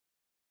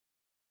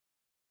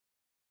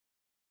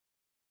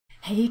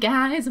Hey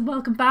guys, and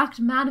welcome back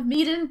to Man of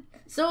Medan.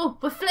 So,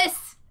 we're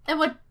Fliss, and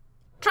we're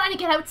trying to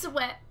get out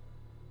somewhere.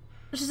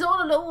 She's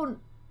all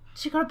alone.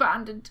 She got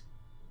abandoned.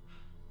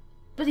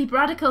 Bloody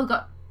Bradical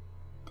got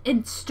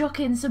stuck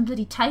in some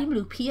bloody time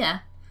loop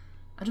here.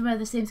 I don't know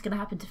whether the same's going to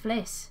happen to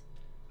Fliss.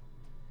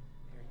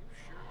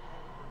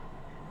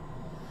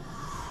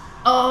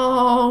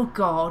 Oh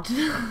God.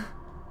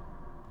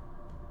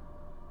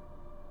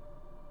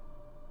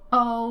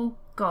 Oh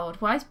God,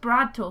 why is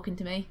Brad talking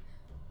to me?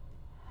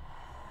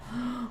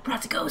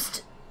 Brad's a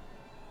ghost.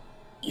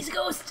 He's a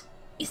ghost.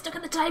 He's stuck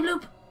in the time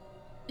loop.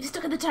 He's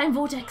stuck in the time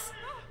vortex.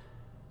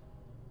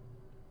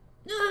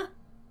 What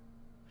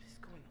is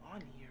going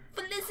on here?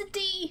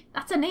 Felicity!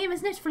 That's her name,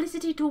 isn't it?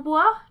 Felicity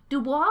Dubois?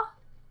 Dubois?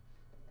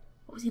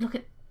 What was he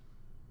looking?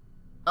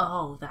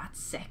 Oh,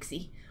 that's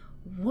sexy.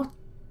 What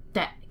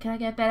the? Can I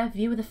get a better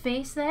view of the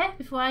face there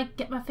before I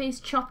get my face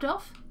chopped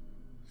off?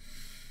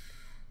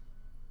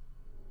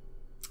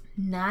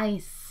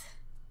 Nice.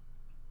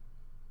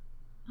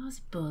 That was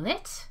a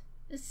bullet.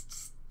 It's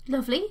just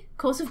lovely.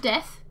 Cause of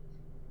death.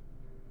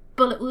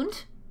 Bullet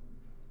wound.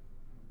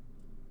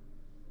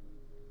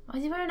 Why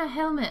is he wearing a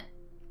helmet?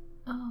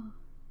 Oh.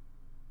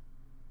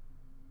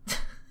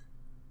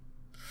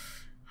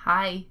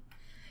 Hi.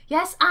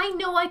 Yes, I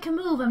know I can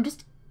move. I'm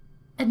just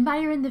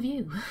admiring the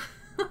view.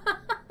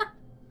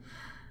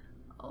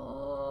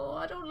 Oh,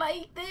 I don't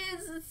like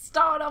this. It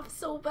started off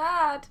so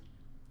bad.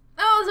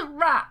 Oh, there's a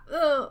rat.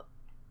 Ugh.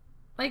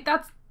 Like,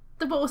 that's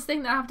the most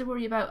thing that I have to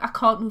worry about. I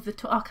can't move the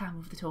torch. I can't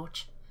move the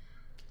torch.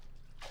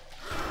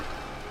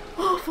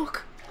 Oh,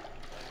 fuck.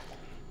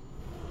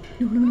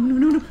 No, no, no, no,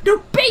 no, no.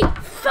 No, B!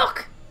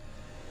 Fuck!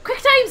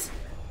 Quick times!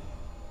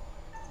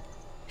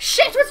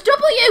 Shit, what's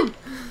W?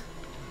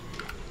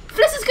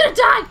 Fliss is gonna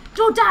die!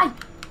 Don't die!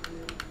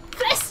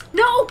 Fliss!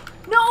 No!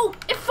 No!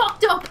 It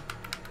fucked up!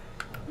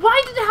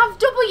 Why did it have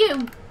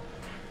W?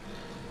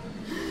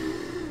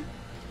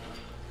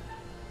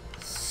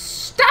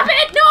 Stop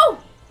it! No!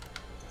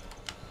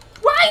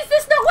 Why is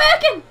this not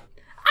working?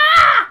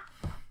 Ah!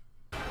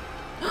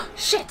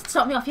 Shit,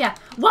 stop me off here.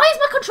 Why is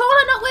my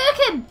controller not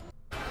working?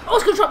 Oh,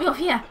 it's gonna drop me off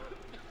here.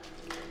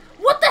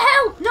 What the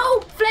hell? No,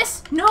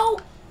 Fliss,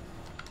 no.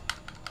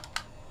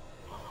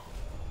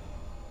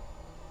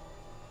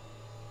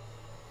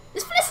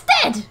 Is Fliss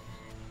dead?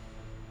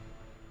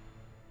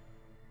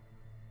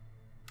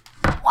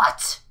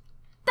 What?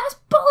 That's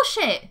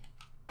bullshit.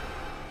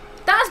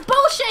 That's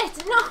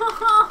bullshit.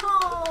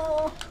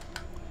 No.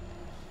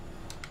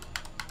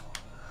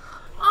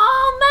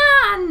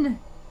 Oh man!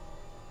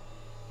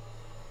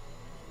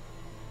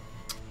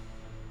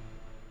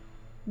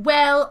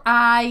 Well,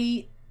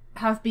 I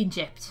have been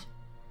gypped.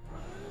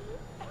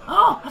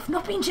 Oh, I've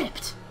not been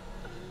gypped.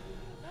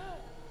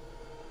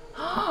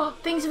 Oh,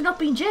 things have not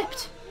been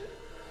gypped.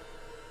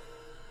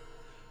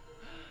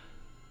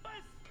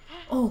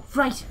 Oh,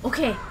 right,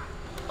 okay.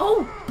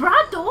 Oh,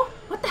 Brad though?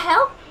 What the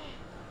hell?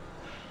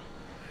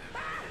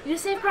 You gonna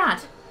save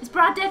Brad? Is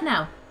Brad dead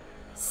now?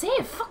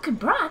 Save fucking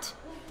Brad?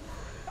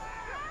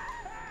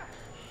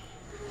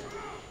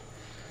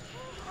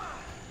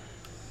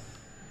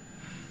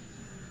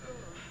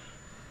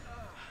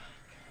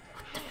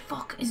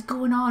 What is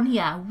going on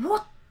here?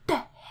 What the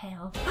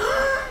hell?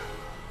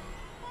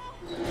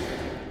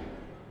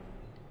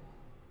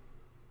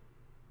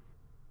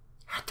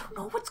 I don't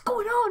know what's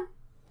going on.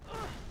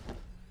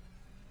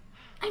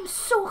 I'm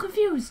so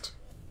confused.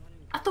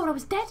 I thought I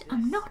was dead.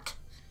 I'm not.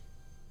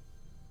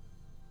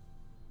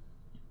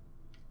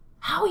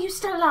 How are you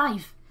still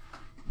alive?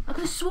 I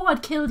could have swore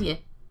I'd killed you.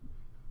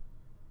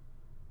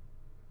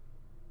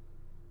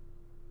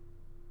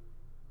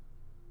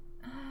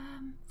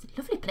 It's a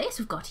lovely place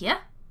we've got here.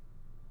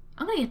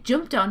 I'm gonna get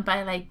jumped on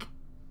by, like,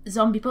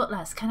 zombie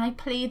butlers. Can I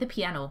play the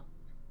piano?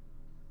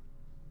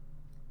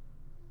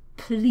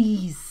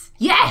 Please.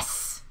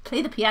 Yes!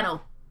 Play the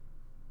piano.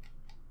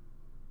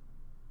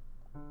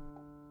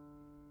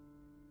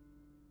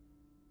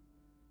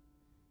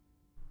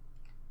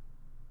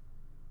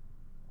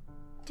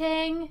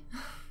 Ding.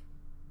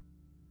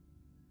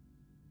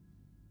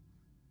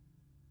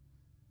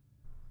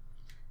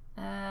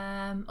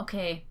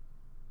 Okay.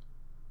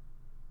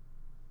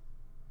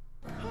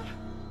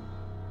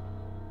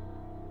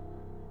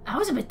 I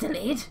was a bit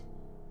delayed.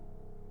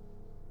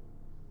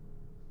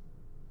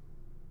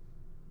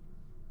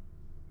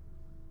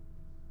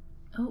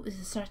 Oh, this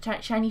is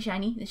shiny.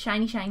 The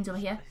shiny shines over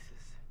here. This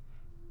is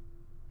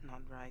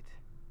not right.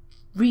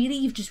 Really?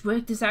 You've just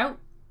worked this out?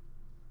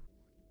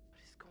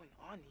 What is going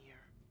on here?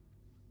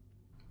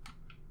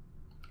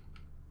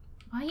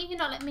 Why are you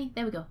not letting me?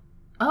 There we go.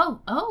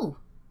 Oh, oh.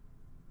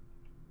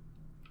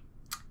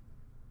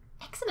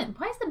 Excellent.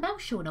 Why is the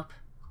mouse showing up?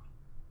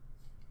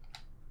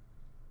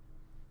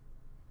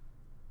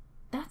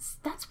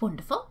 That's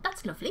wonderful.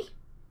 That's lovely.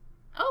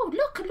 Oh,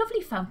 look, a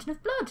lovely fountain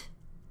of blood.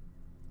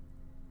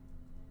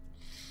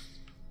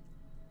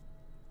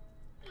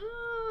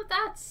 Oh,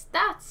 that's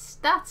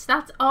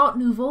Art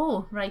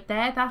Nouveau right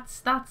there.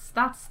 That's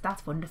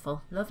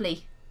wonderful.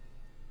 Lovely.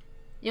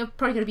 You're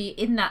probably going to be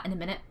in that in a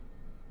minute.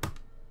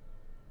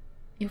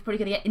 You're probably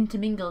going to get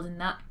intermingled in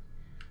that.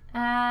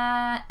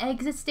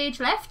 Exit stage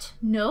left?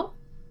 No.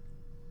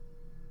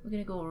 We're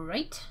going to go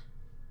right.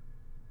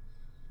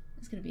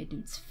 There's going to be a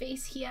dude's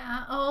face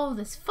here. Oh,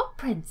 there's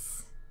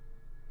footprints.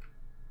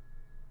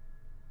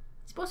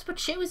 You're supposed to put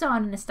shoes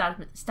on in an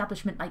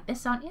establishment like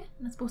this, aren't you?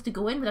 You're not supposed to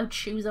go in without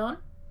shoes on.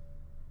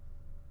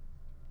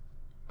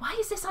 Why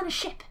is this on a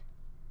ship?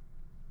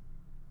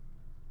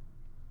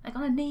 Like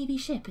on a navy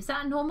ship. Is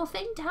that a normal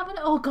thing to have it?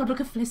 Oh god, look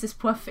at Fliss's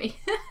poor face.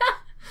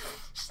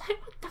 She's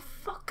like, what the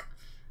fuck?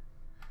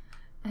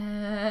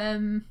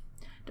 Do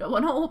I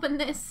want to open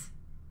this?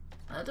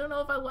 I don't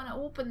know if I want to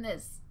open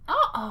this.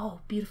 Oh,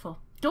 beautiful.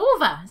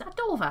 Dover. Is that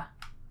Dover?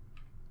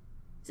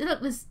 So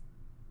look, there's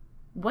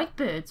white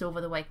birds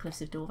over the white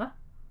cliffs of Dover.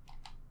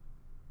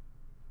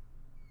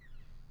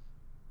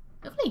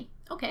 Lovely.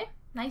 Okay.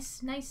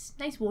 Nice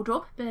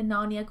wardrobe. Bit of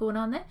Narnia going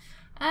on there.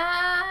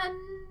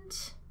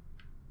 And...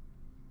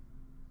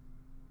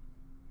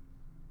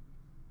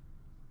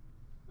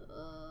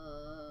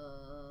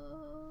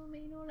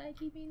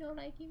 me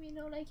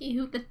no likey.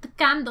 Who lit the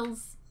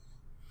candles?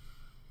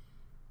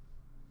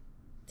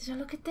 Did I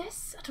look at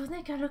this? I don't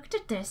think I looked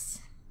at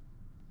this.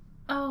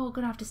 Oh,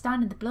 gonna have to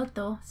stand in the blood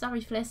though. Sorry,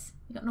 Fliss.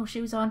 You got no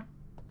shoes on.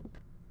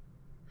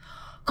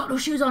 Got no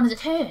shoes on. Is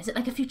it her? Is it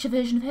like a future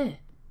version of her?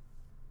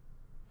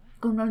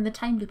 Going around in the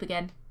time loop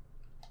again.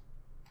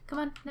 Come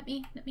on, let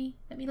me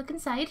look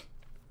inside.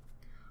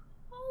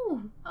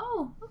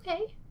 Oh,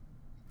 okay.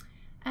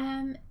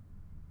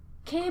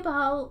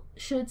 Cabal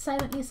should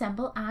silently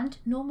assemble, and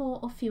no more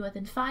or fewer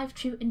than 5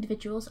 true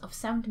individuals of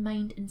sound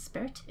mind and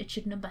spirit. It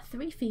should number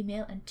 3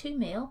 female and 2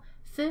 male,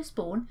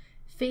 firstborn,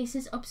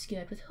 faces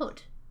obscured with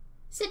hood.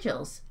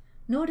 Sigils.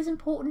 Node is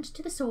important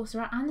to the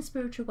sorcerer and the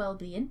spiritual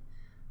well-being.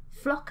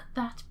 Flock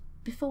that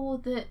before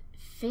the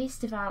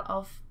festival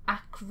of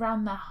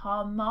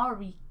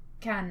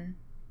Akramahamarikan.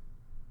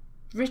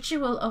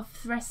 Ritual of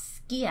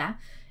Threskia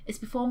is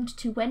performed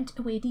to went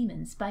away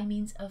demons by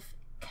means of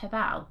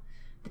cabal.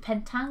 The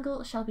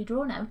pentangle shall be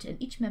drawn out, and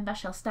each member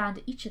shall stand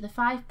at each of the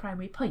 5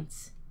 primary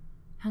points.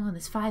 Hang on,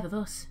 there's 5 of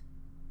us.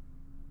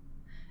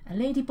 A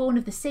lady born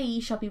of the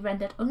sea shall be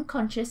rendered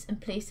unconscious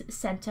and placed at the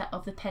centre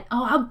of the pen.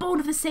 Oh, I'm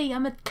born of the sea,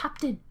 I'm a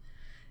captain.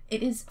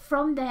 It is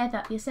from there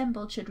that the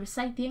assembled should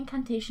recite the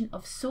incantation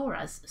of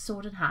Sora's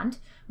sword in hand,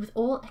 with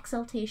all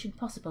exaltation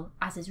possible,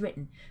 as is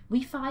written.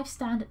 We 5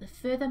 stand at the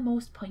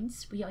furthermost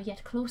points we are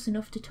yet close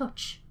enough to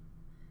touch.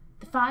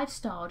 The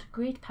 5-starred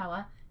great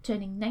power,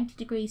 turning 90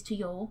 degrees to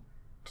yaw,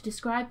 to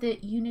describe the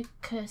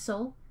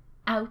unicursal,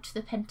 out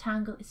the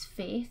pentangle is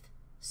faith,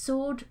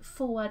 sword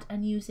forward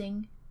and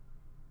using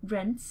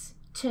rents,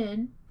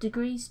 turn,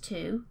 degrees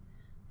to,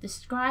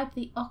 describe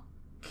the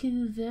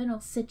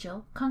ocuvernal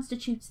sigil,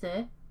 constitutes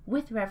the,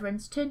 with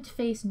reverence, turn to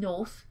face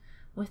north,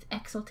 with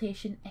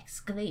exaltation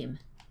exclaim.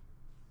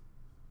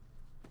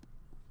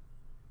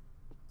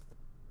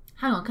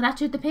 Hang on, can I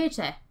turn the page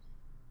there?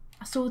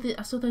 I saw the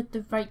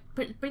right,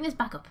 bring this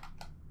back up.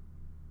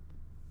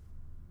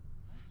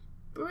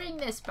 Bring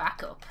this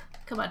back up.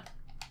 Come on.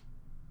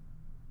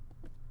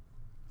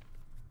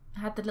 I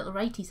had the little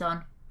righties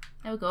on.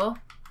 There we go.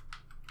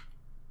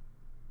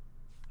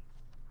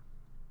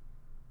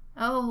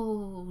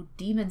 Oh,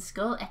 demon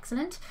skull.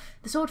 Excellent.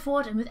 The sword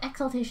forward and with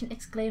exaltation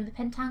exclaim, the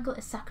pentangle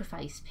is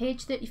sacrificed.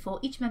 Page 34.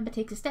 Each member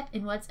takes a step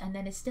inwards and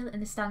then is still in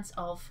the stance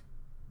of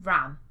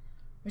ram.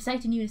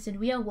 Recite in unison,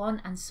 we are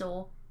one and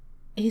so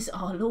is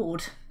our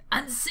Lord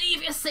and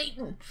Saviour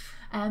Satan.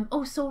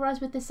 O Soras,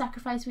 with this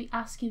sacrifice we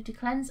ask you to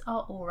cleanse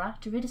our aura,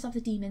 to rid us of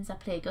the demons that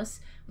plague us.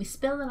 We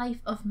spill the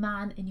life of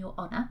man in your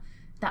honour,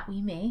 that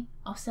we may,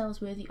 ourselves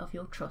worthy of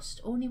your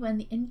trust. Only when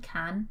the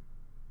incan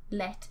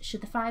let should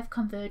the 5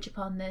 converge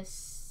upon the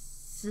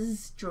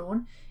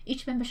drawn,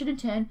 each member should in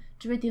turn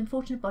to rid the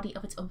unfortunate body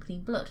of its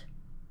unclean blood.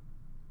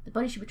 The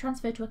body should be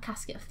transferred to a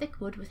casket of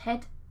thick wood with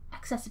head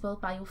accessible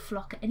by your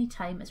flock at any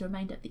time as a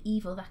reminder of the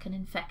evil that can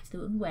infect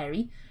the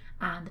unwary,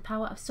 and the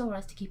power of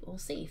Soras to keep all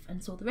safe,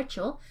 and so the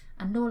ritual,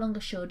 and no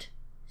longer should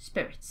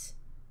spirits.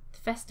 The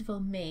festival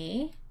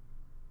may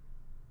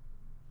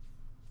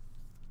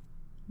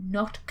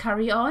not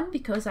carry on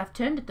because I've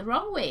turned it the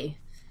wrong way.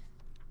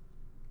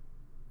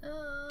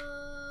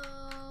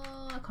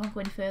 I can't go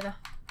any further.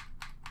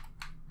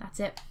 That's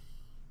it.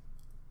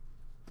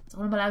 That's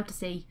all I'm allowed to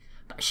see.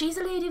 But she's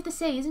a lady of the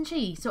sea, isn't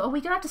she? So are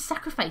we going to have to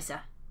sacrifice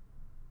her?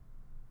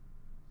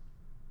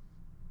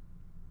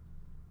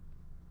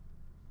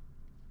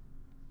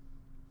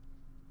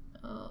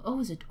 Oh,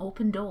 is it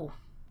open door?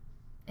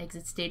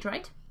 Exit stage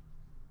right.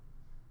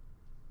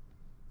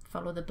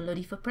 Follow the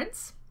bloody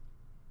footprints.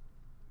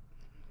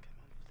 Come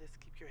on, Fliss,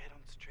 keep your head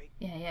on straight.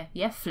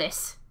 Yeah,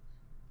 Fliss.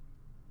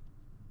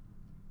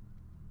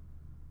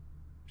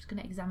 Just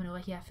gonna examine over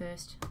here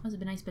first. There's a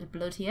nice bit of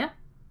blood here.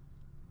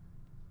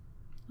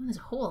 Oh, there's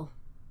a hole.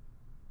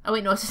 Oh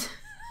wait, no, it's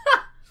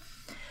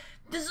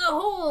there's a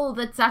hole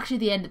that's actually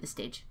the end of the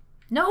stage.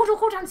 No, don't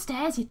go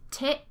downstairs, you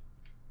tit.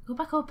 Go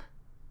back up.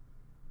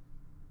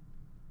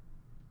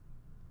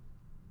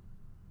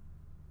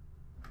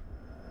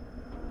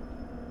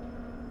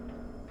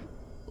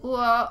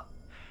 What?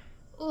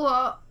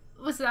 What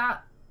was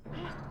that?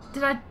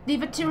 Did I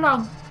leave it too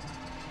long?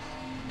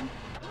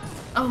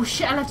 Oh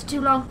shit, I left it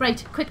too long.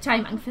 Right, quick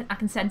time. I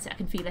can sense it. I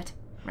can feel it.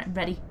 Right, I'm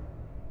ready.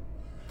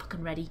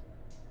 Fucking ready.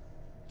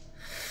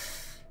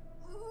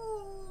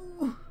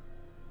 Ooh.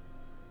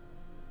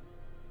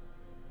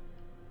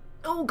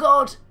 Oh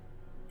god.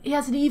 He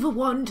has an evil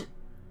wand.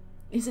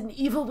 He's an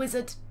evil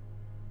wizard.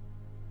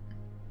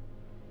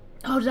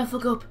 Oh, did I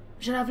fuck up?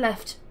 Should I have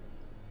left?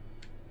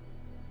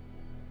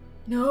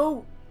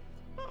 No.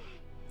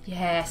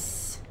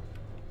 Yes.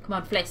 Come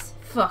on, Fliss.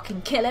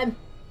 Fucking kill him.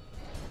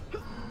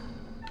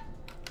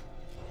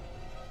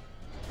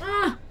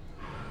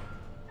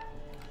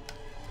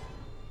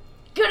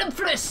 Get him,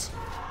 Fliss.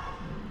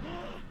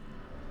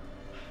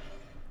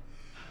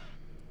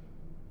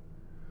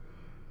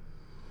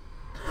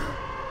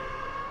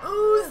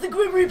 Oh, it's the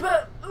Grim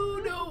Reaper.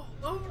 Oh no.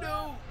 Oh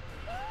no.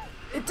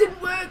 It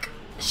didn't work.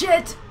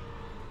 Shit.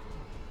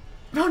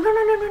 Run, run,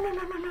 run, run, run,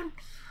 run, run, run.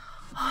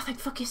 Oh, thank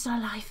fuck you're still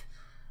alive.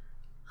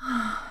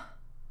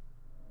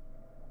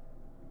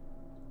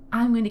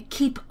 I'm going to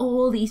keep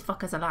all these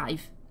fuckers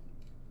alive.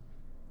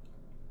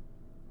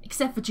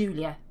 Except for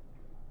Julia.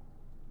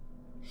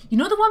 You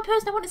know the one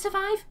person I want to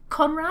survive?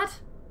 Conrad.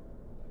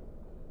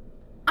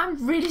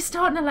 I'm really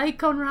starting to like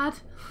Conrad.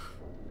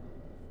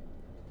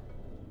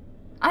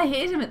 I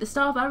hate him at the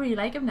start, but I really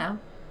like him now.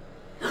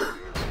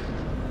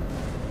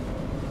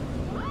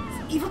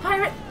 Evil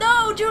pirate!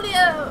 No,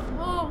 Julia!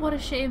 Oh, what a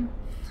shame.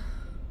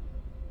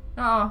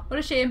 Oh, what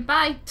a shame.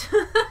 Bye.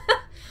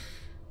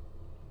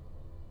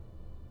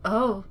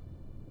 Oh.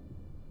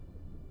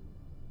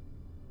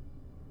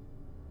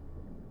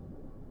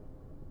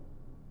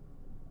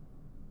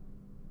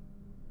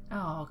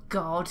 Oh,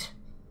 God.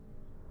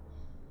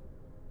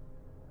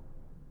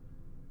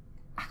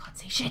 I can't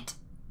say shit.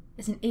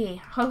 There's an A.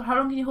 How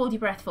long can you hold your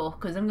breath for?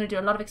 Because I'm going to do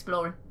a lot of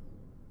exploring.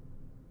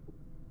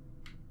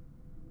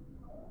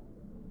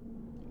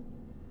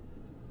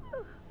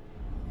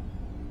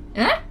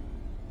 Eh?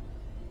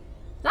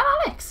 Is that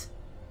Alex?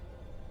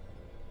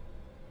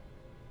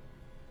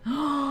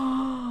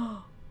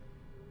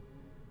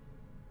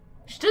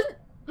 She doesn't,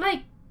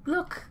 like,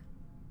 look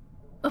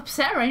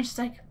upset or anything. She's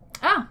like,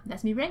 ah,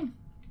 that's me ring.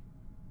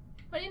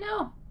 What do you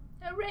know?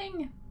 A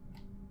ring.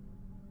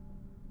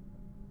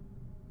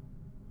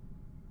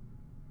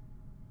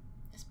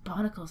 There's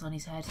barnacles on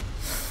his head.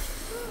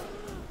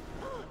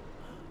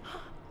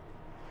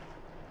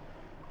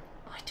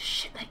 Why does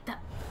shit like that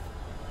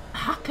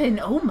happen?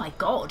 Oh my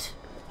god.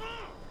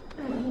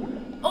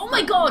 Oh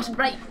my god!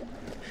 Right.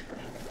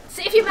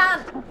 Save your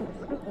man!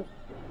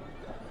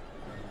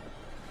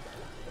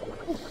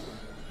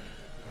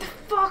 The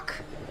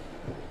fuck?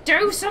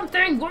 Do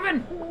something,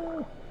 woman!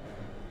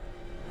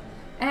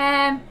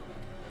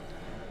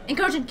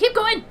 Encouraging, keep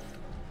going!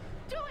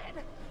 Do it!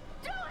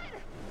 Do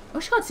it! Oh,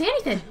 she can't say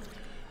anything.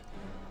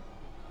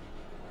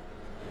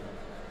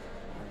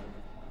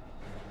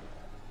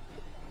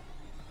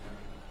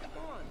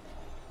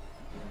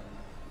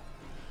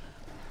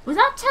 Was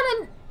that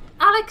telling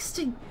Alex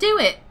to do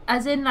it,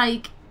 as in,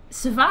 like,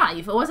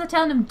 survive? Or was I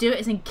telling him to do it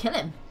as in kill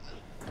him?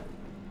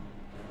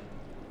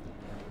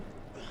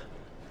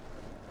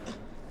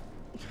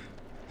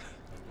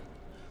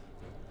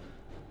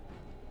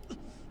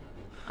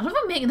 I don't know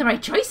if I'm making the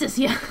right choices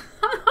here.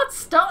 I'm not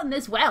starting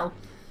this well.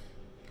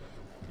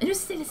 I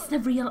just say this is the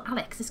real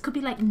Alex. This could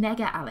be like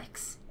Nega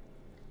Alex.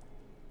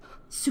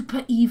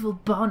 Super evil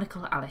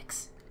barnacle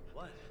Alex.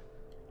 What?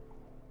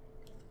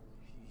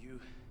 You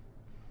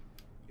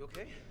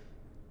okay?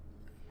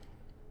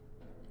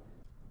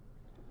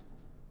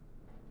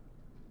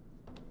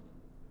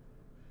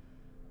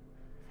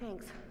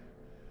 Thanks.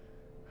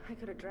 I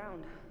could have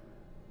drowned.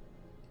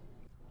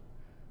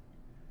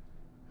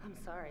 I'm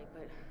sorry,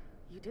 but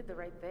you did the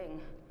right thing.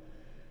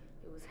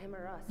 It was him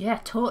or us. Yeah,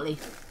 totally.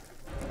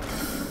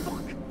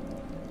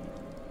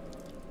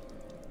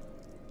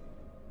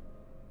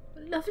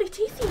 Lovely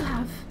teeth you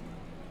have.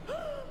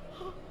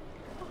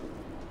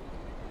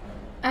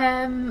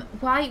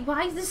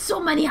 Why is there so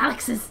many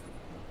Alexes?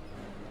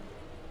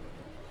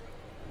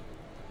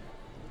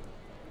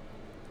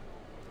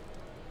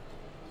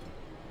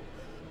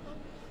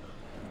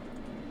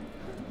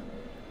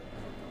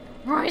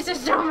 Why is there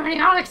so many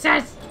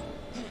Alexes?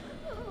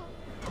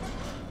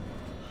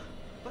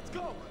 Let's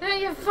go. There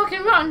you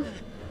fucking run.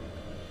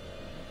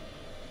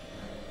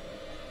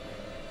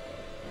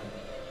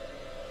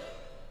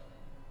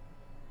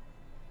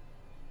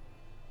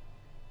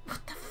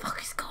 What the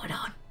fuck is going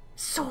on?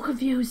 So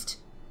confused.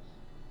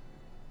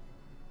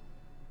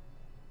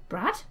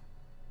 Brad?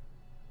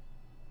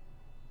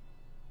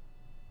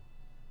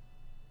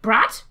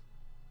 Brad?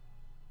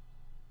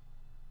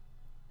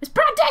 Is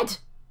Brad dead?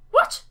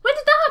 What? When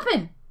did that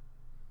happen?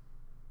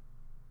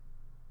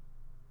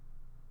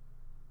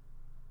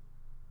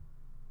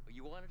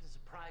 You wanted to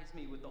surprise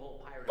me with the whole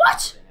pirate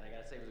What? thing, and I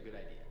gotta say it was a good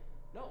idea.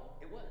 No,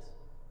 it was.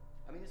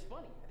 I mean, it's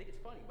funny. I think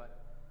it's funny,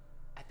 but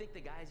I think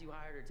the guys you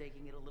hired are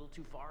taking it a little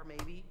too far,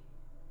 maybe.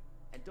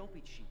 And don't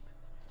be cheap.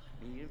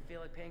 I mean, you didn't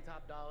feel like paying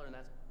top dollar, and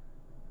that's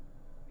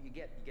you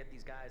get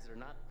these guys that are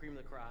not cream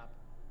of the crop,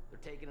 They're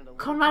taking it a little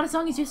Conrad, as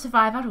long as you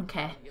survive, I don't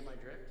care. You get my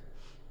drift?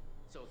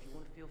 So if you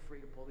want to feel free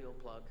to pull the old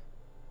plug,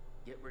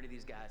 get rid of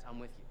these guys. I'm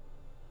with you.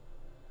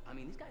 I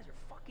mean, these guys are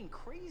fucking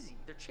crazy.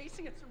 They're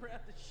chasing us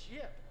around the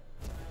ship.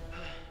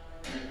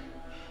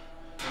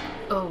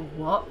 Oh,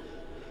 what?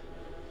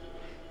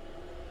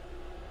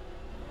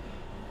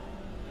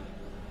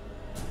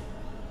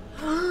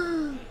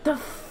 The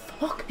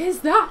fuck is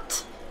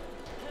that?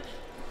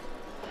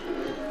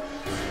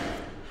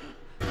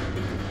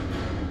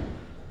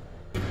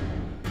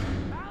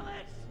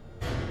 Alex!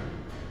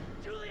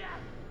 Julia!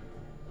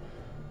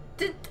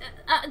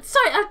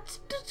 Sorry,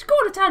 just go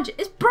on a tangent.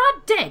 Is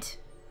Brad dead?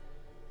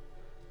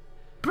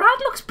 Brad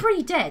looks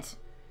pretty dead.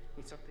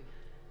 Need something.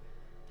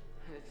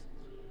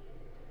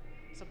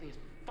 Something is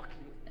fucking.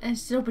 And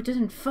just hope it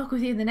doesn't fuck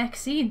with you in the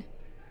next scene.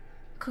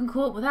 Couldn't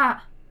cope with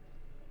that.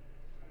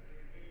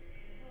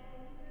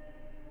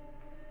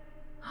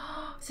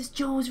 This is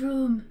Joe's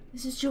room.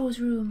 This is Joe's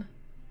room.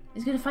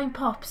 He's gonna find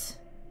Pops.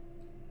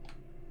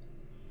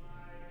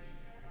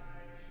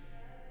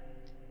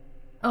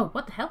 Oh,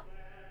 what the hell?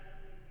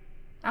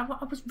 I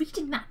was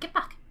reading that. Get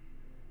back.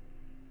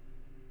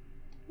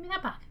 Give me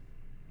that back.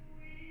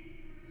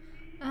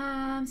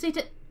 See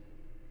to...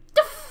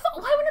 The fuck?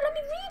 Why wouldn't it let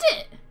me read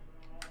it?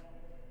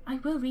 I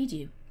will read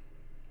you.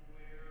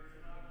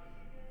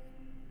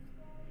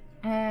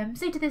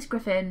 Say to this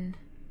Griffin.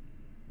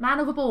 Man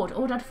overboard.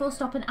 Ordered full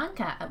stop and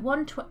anchor at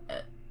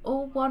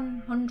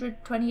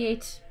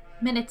 128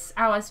 minutes,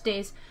 hours,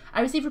 days.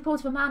 I received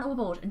reports of a man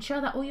overboard. Ensure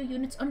that all your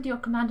units under your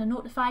command are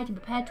notified and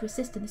prepared to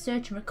assist in the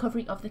search and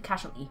recovery of the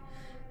casualty.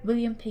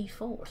 William P.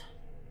 Ford.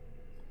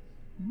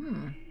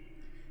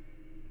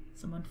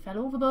 Someone fell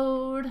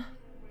overboard.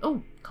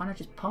 Oh, Connor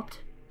just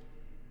popped.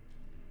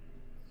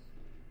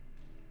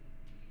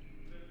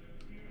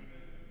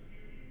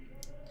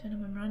 Turn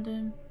on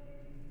random.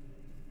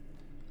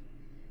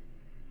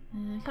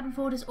 Captain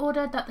Ford has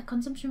ordered that the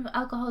consumption of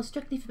alcohol is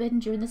strictly forbidden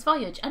during this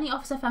voyage. Any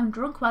officer found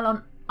drunk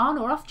while on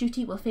or off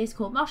duty will face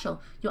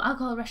court-martial. Your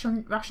alcohol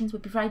rations will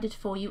be provided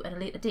for you at a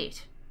later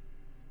date.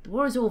 The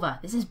war is over.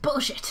 This is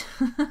bullshit.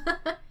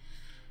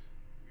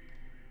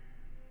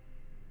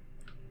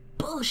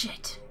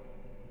 Bullshit.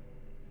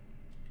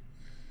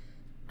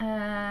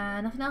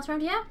 Nothing else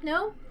around here?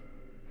 No?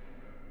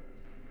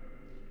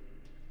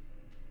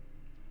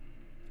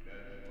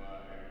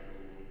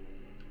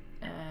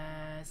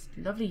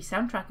 Lovely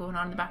soundtrack going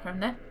on in the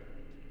background there.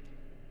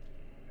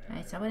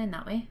 Right, so I went in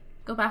that way.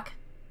 Go back.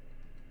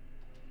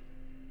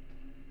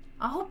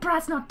 I hope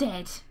Brad's not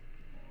dead.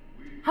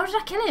 How did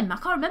I kill him? I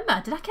can't remember.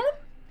 Did I kill him?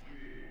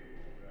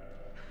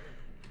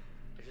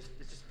 It's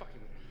just fucking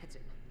with me. That's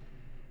it.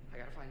 I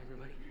gotta find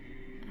everybody.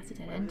 That's a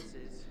dead end.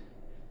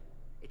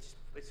 It's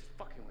just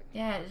fucking with me.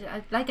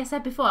 Yeah, like I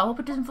said before, I hope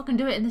it doesn't fucking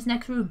do it in this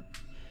next room.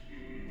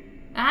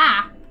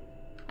 Ah!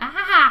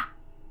 Ah!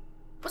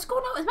 What's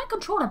going on? Is my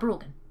controller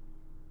broken?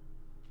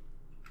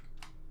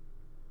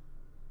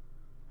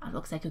 That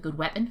looks like a good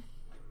weapon.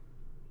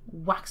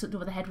 Whack something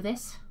over the head with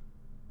this.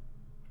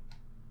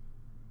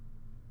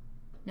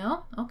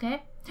 No?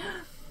 Okay.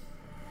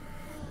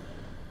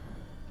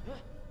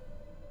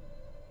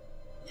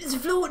 It's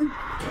floating.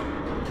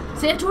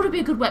 See, I told it would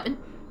be a good weapon.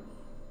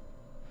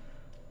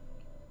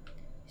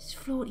 It's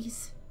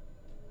floaties.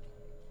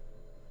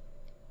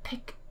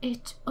 Pick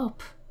it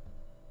up.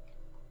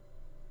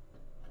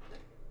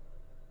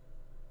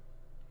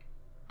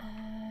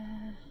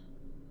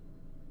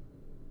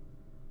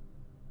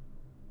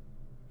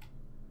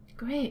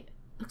 Great.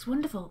 Looks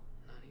wonderful.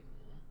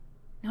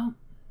 No.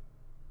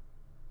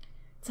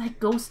 It's like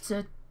ghosts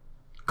are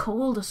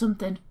cold or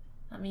something.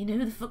 I mean,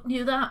 who the fuck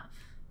knew that?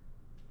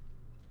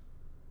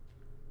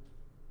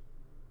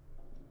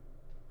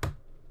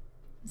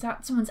 Is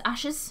that someone's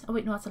ashes? Oh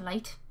wait, no, that's a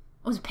light.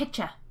 Oh, it's a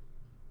picture.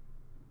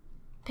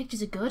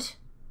 Pictures are good.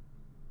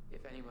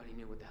 If anybody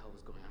knew what the hell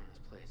was going on in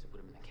this place, it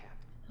would have been the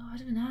captain. Oh, I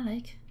don't know,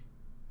 like.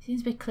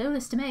 Seems a bit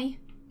clueless to me.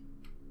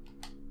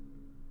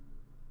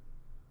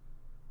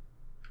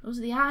 Those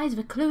are the eyes of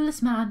a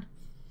clueless man.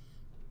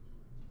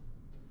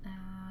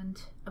 And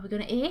are we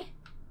going to A? Are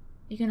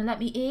you going to let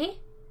me A?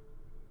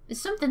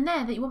 There's something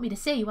there that you want me to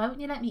see. Why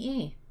wouldn't you let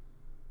me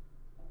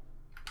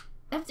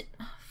A? Fucking,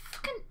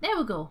 there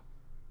we go.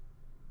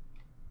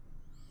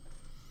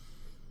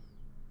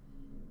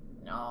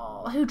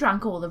 Oh, who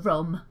drank all the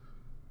rum?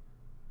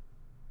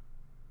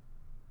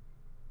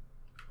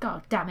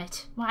 God damn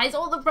it. Why is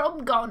all the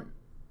rum gone?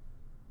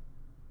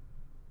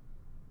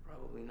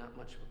 Probably not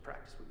much of a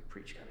practice what you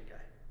preach kind of guy.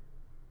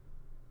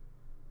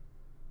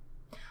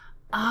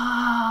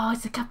 Oh,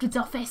 it's the captain's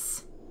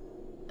office.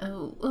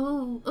 Oh,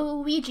 oh,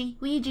 oh, Ouija,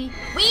 Ouija,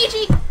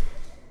 Ouija!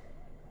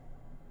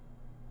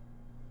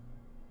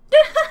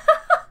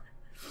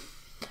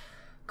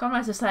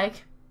 Conrad's just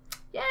like,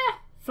 yeah,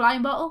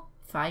 flying bottle,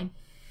 fine.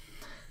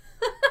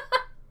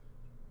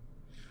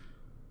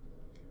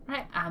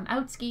 Right, I'm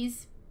out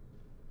skis.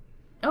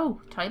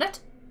 Oh,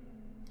 toilet.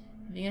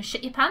 Are you gonna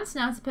shit your pants?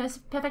 Now it's the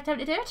perfect time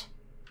to do it.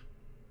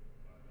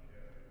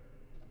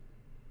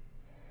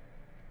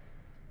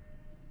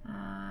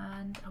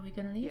 And are we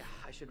gonna leave?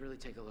 Yeah, I should really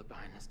take a look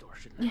behind this door,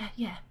 shouldn't I?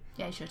 Yeah,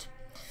 you should.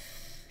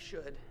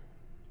 Should.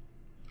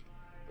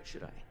 But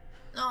should I?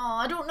 Oh,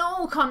 I don't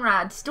know,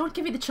 Conrad. Don't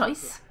give me the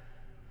choice.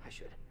 Yeah, I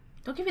should.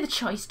 Don't give me the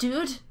choice,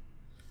 dude.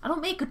 I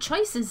don't make good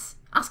choices.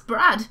 Ask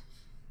Brad.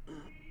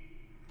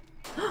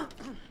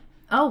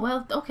 Oh,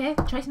 well, okay.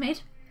 Choice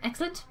made.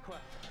 Excellent. Well,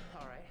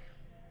 alright.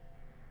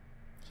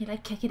 You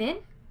like kick it in?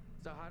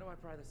 So how do I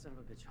pry this son of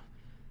a bitch open?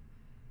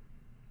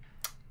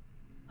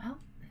 Well,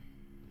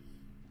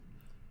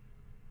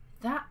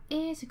 that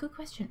is a good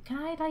question. Can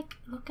I, like,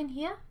 look in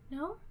here?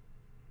 No?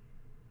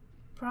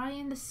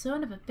 Prying the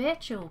son of a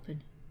bitch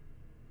open.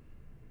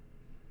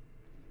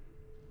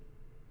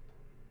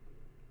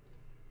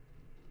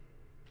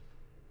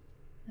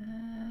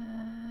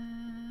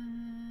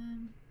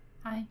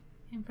 Hi,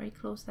 I'm very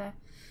close there.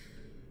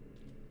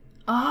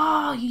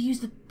 Oh, you use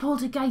the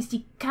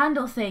poltergeisty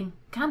candle thing.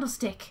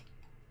 Candlestick.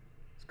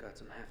 It's got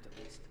some heft at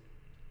least.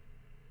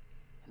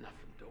 Enough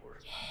from door.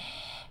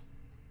 Yeah.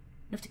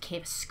 Enough to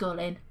cave a skull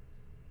in.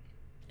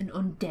 An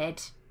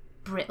undead,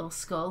 brittle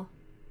skull.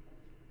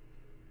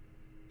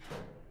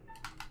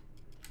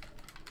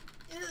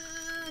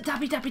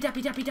 Dabby, dabby,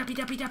 dabby, dabby, dabby,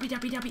 dabby, dabby,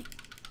 dabby, dabby.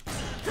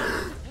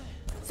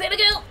 Sailor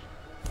girl!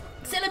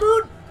 Sailor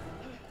moon!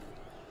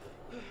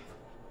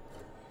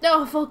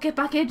 No, fuck, get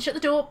back in, shut the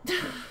door.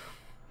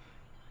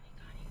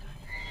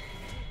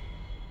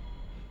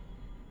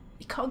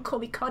 You can't call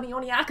me Connie,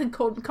 only I can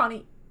call him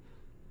Connie.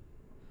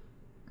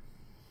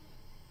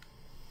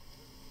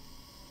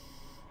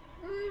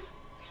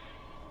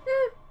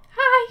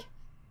 Hi.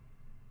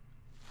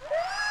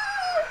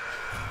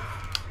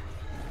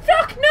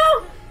 Fuck,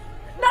 no!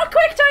 Not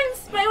quick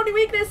times, my only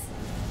weakness.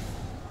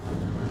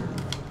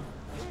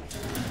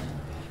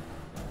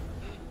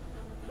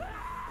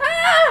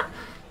 Ah!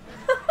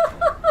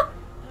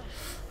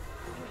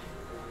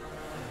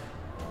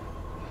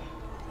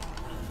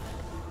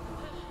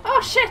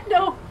 Oh shit,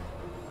 no!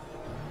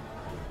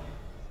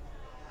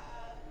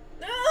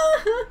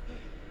 Ah!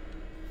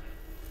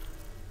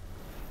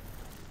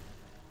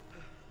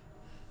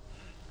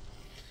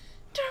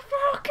 The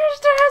fuck is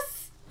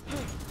this?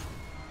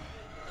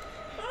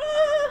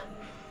 Ah!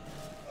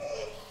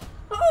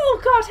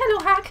 Oh god, hello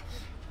hack.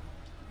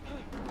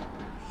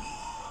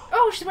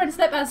 Oh, she's wearing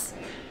slippers.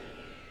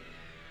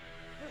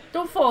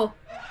 Don't fall.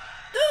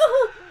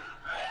 Ah!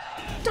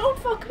 Don't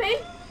fuck me.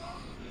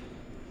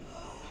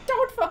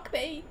 Don't fuck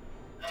me.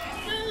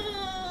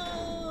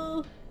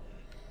 Ah!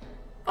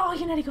 Oh,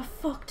 you nearly got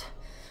fucked.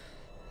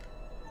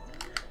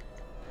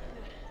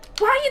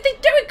 Why are they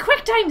doing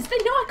quick times? They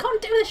know I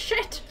can't do this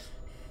shit.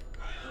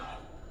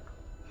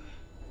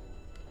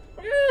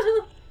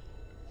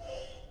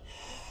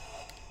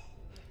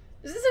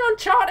 Is this an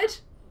Uncharted?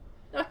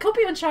 No, it could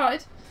be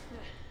Uncharted.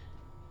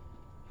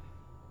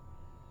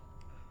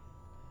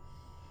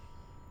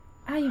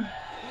 I am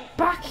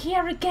back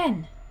here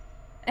again.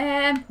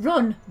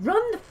 Run.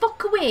 Run the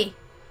fuck away.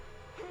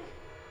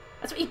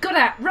 That's what you're good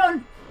at.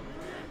 Run.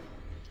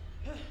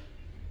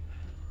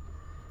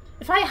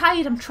 If I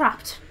hide, I'm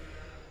trapped.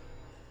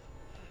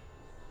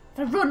 If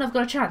I run, I've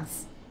got a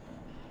chance.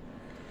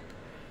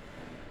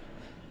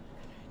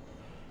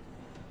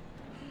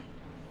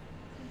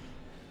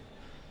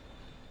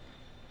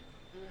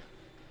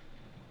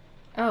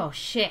 Oh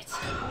shit.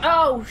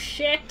 Oh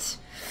shit.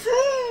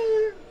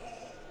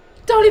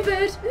 Dolly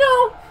bird,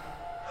 no!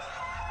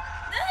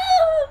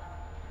 No!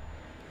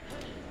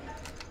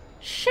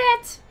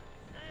 Shit!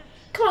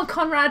 Come on,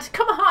 Conrad.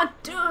 Come on,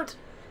 dude.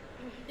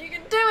 You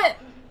can do it.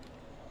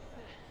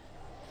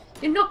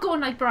 You're not going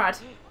like Brad.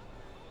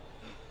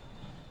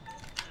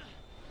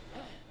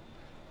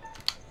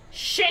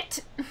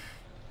 Shit!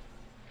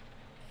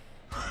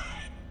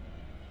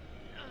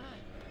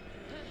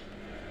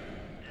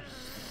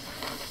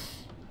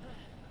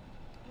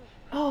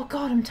 Oh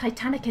god, I'm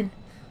Titanicing.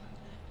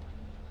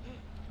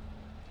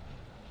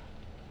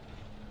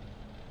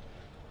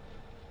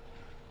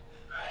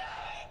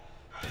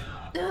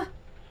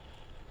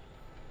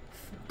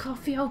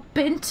 Coffee all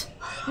bent.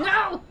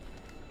 No!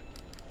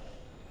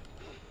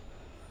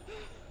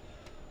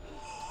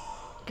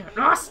 Get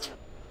lost!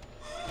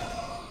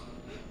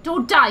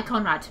 Don't die,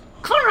 Conrad!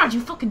 Conrad,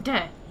 you fucking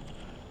dare!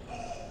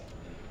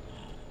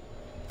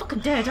 Fucking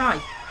dare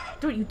die!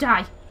 Don't you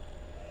die!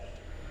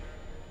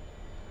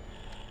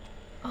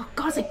 Oh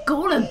god, it's a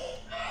golem!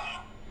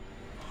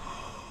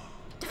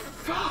 The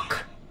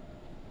fuck?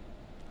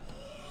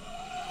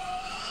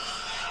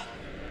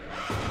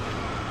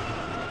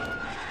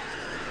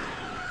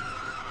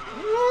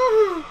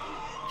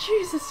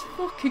 Jesus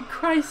fucking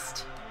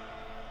Christ.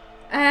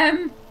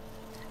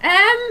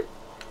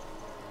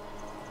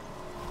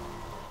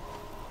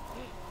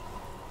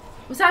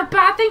 Was that a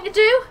bad thing to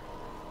do?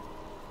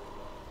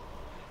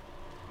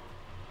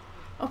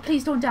 Oh,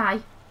 please don't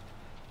die.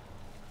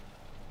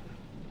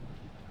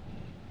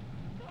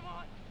 Come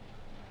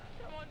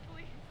on,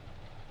 please.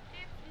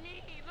 It's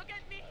me. Look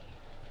at me.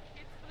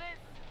 It's Bliss.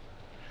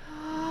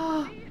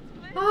 See, it's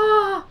Bliss.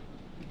 Ah.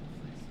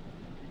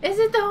 Is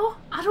it though?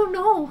 I don't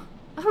know.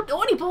 I don't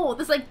know anymore.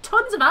 There's like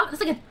tons of Alex.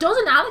 There's like a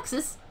dozen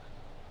Alexes.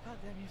 God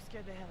damn, you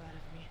scared the hell out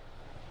of me.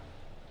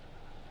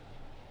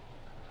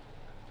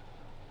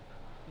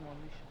 Come on,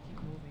 we should keep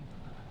moving.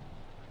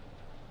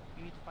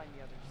 You need to find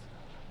the others.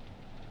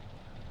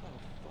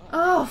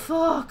 Oh,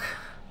 fuck.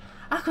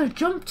 I could have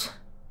jumped.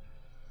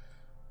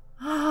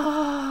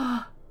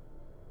 Ah.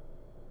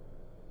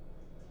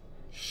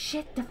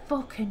 Shit the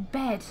fucking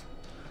bed.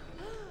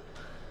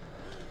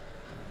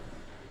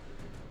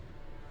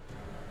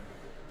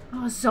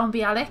 Oh,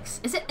 zombie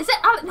Alex. Is it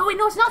Alex? No, wait,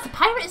 no, it's not. It's a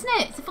pirate, isn't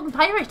it? It's a fucking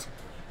pirate.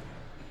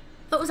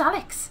 I thought it was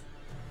Alex.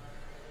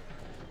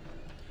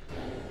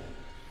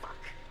 Fuck.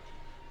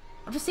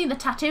 I've just seen the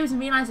tattoos and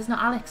realised it's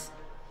not Alex.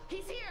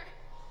 He's here.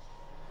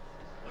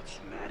 What's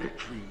the matter,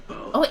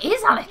 Dreamboat? Oh, it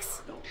is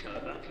Alex. Don't care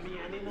about me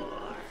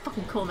anymore.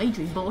 Fucking call me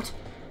Dreamboat.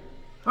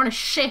 We're on a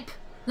ship.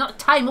 Not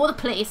the time or the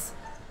place.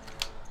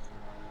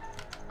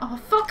 Oh,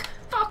 fuck.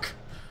 Fuck.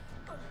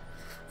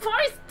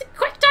 Forrest,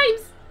 quick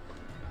times.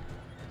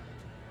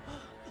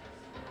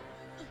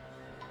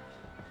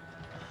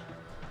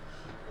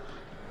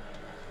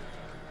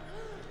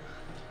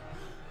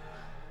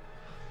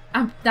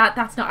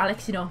 That's not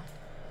Alex, you know.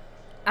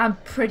 I'm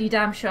pretty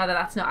damn sure that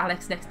that's not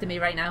Alex next to me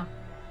right now.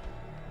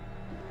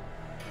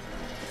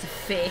 It's a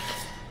fake.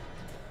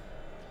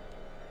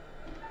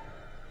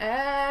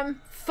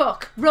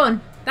 Fuck.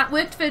 Run. That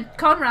worked for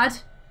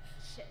Conrad.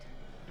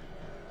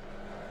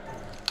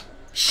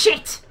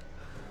 Shit!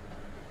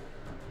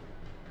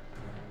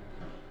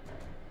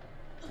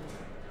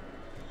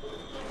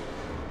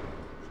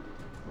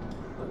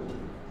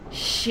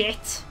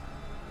 Shit!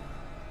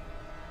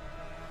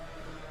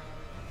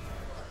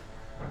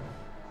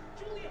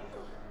 Julia,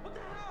 what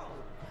the hell?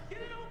 Get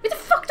it open! Who the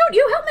fuck don't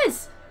you help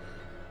us?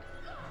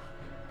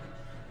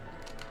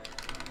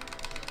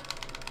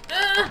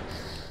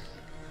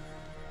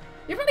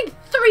 You're running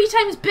 3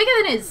 times bigger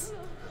than us!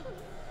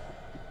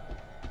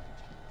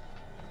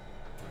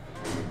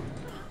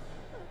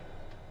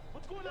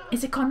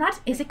 Is it Conrad?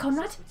 Is it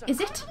Conrad? Is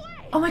it?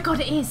 Oh my god,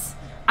 it is!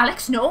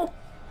 Alex, no!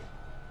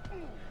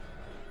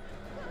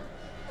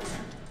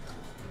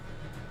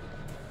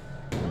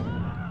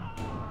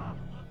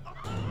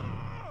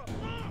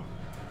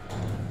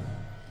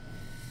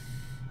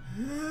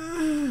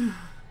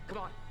 Come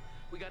on,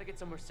 we gotta get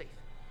somewhere safe.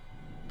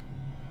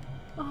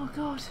 Oh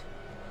god.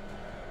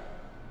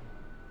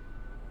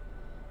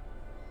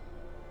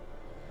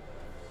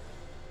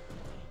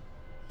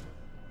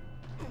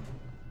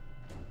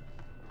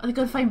 Are they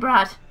gonna find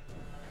Brad?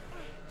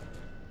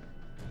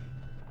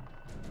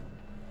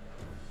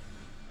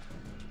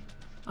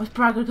 Or is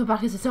Brad gonna go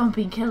back as a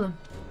zombie and kill him?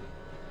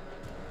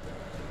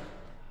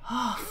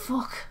 Oh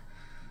fuck.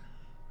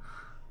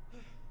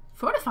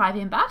 4 out of 5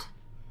 ain't bad.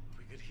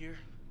 We good here?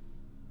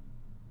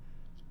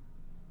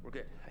 We're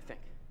good, I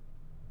think.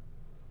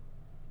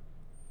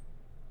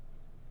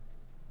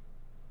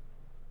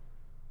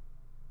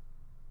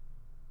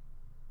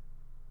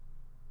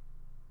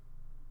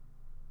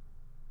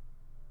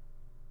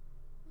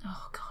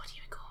 Oh god,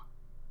 here we go.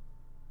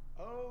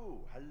 Oh,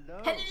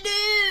 hello.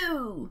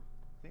 Hello!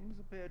 Things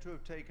appear to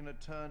have taken a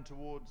turn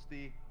towards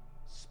the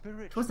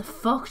spirit. Towards the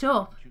fucked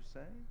up. Would you say?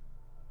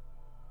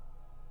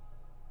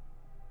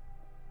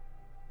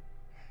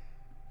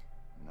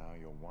 Now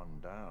you're one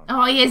down.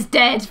 Oh, he is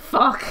dead.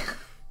 Fuck.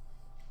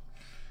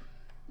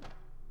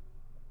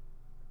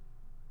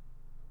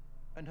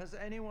 And has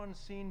anyone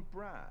seen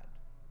Brad?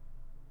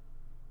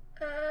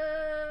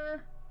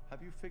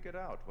 Have you figured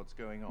out what's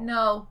going on?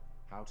 No.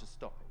 How to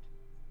stop it?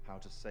 How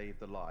to save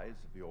the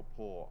lives of your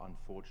poor,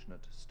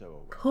 unfortunate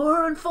stowaway?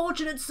 Poor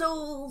unfortunate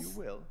souls. You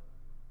will,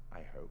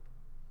 I hope.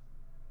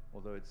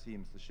 Although it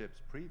seems the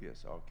ship's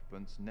previous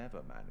occupants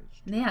never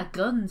managed. They had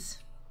guns.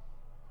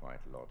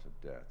 Quite a lot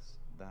of deaths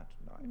that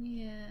night.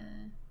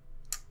 Yeah.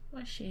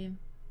 What a shame.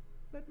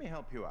 Let me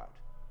help you out.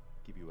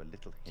 Give you a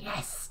little hint.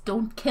 Yes.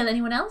 Don't kill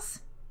anyone else.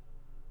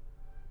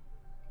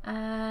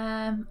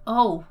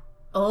 Oh.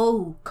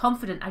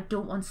 Confident. I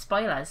don't want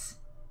spoilers.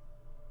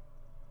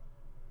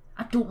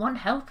 I don't want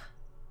help.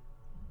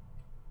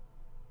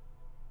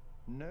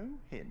 No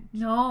hint?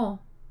 No.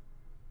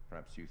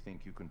 Perhaps you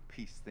think you can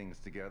piece things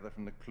together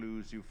from the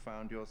clues you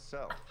found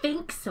yourself. I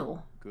think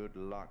so. Good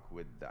luck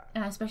with that.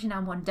 Especially now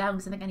I'm 1 down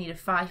because I think I needed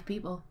 5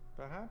 people.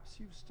 Perhaps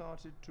you've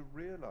started to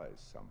realize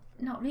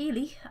something. Not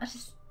really. I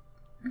just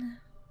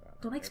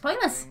That don't like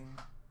spoilers. everything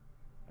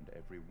and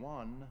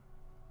everyone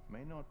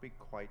may not be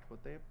quite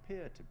what they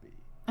appear to be.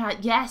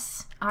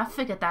 Yes. I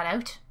figured that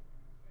out.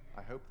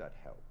 I hope that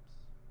helps.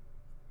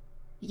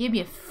 You gave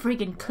me a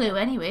friggin' clue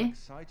anyway. I'm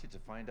excited to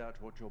find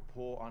out what your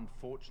poor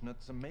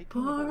unfortunates are making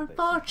Poor of all this, and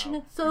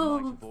unfortunate how you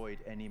souls. might avoid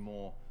any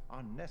more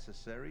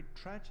unnecessary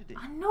tragedy.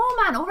 I know,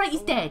 man. Alright,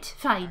 he's Go dead. on,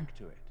 Fine. Back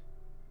to it.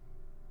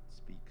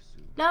 Speak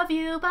soon. Love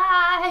you.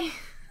 Bye.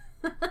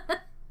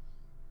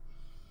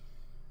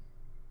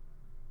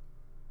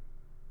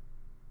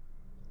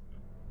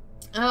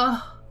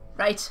 Oh,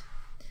 right.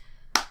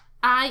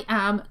 I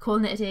am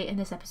calling it a day in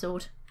this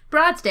episode.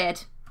 Brad's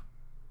dead.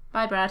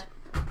 Bye, Brad.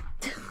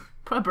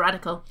 Poor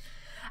Bradical.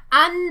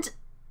 And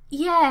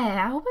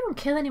yeah, I hope I don't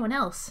kill anyone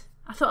else.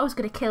 I thought I was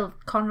going to kill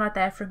Conrad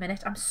there for a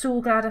minute. I'm so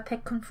glad I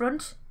picked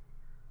Confront.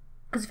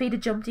 Because if he'd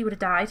have jumped, he would have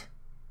died.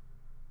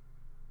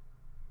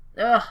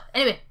 Ugh.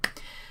 Anyway,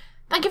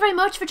 thank you very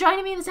much for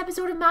joining me in this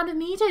episode of Man of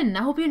Medan.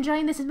 I hope you're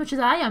enjoying this as much as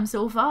I am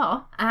so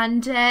far.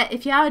 And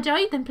if you are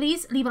enjoyed, then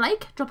please leave a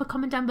like, drop a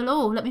comment down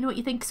below. Let me know what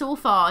you think so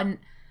far and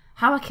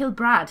how I killed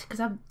Brad,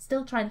 because I'm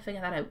still trying to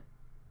figure that out.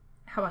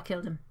 How I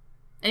killed him.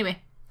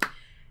 Anyway,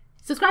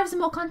 subscribe for some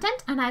more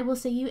content, and I will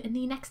see you in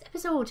the next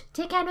episode.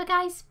 Take care now,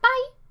 guys.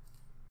 Bye!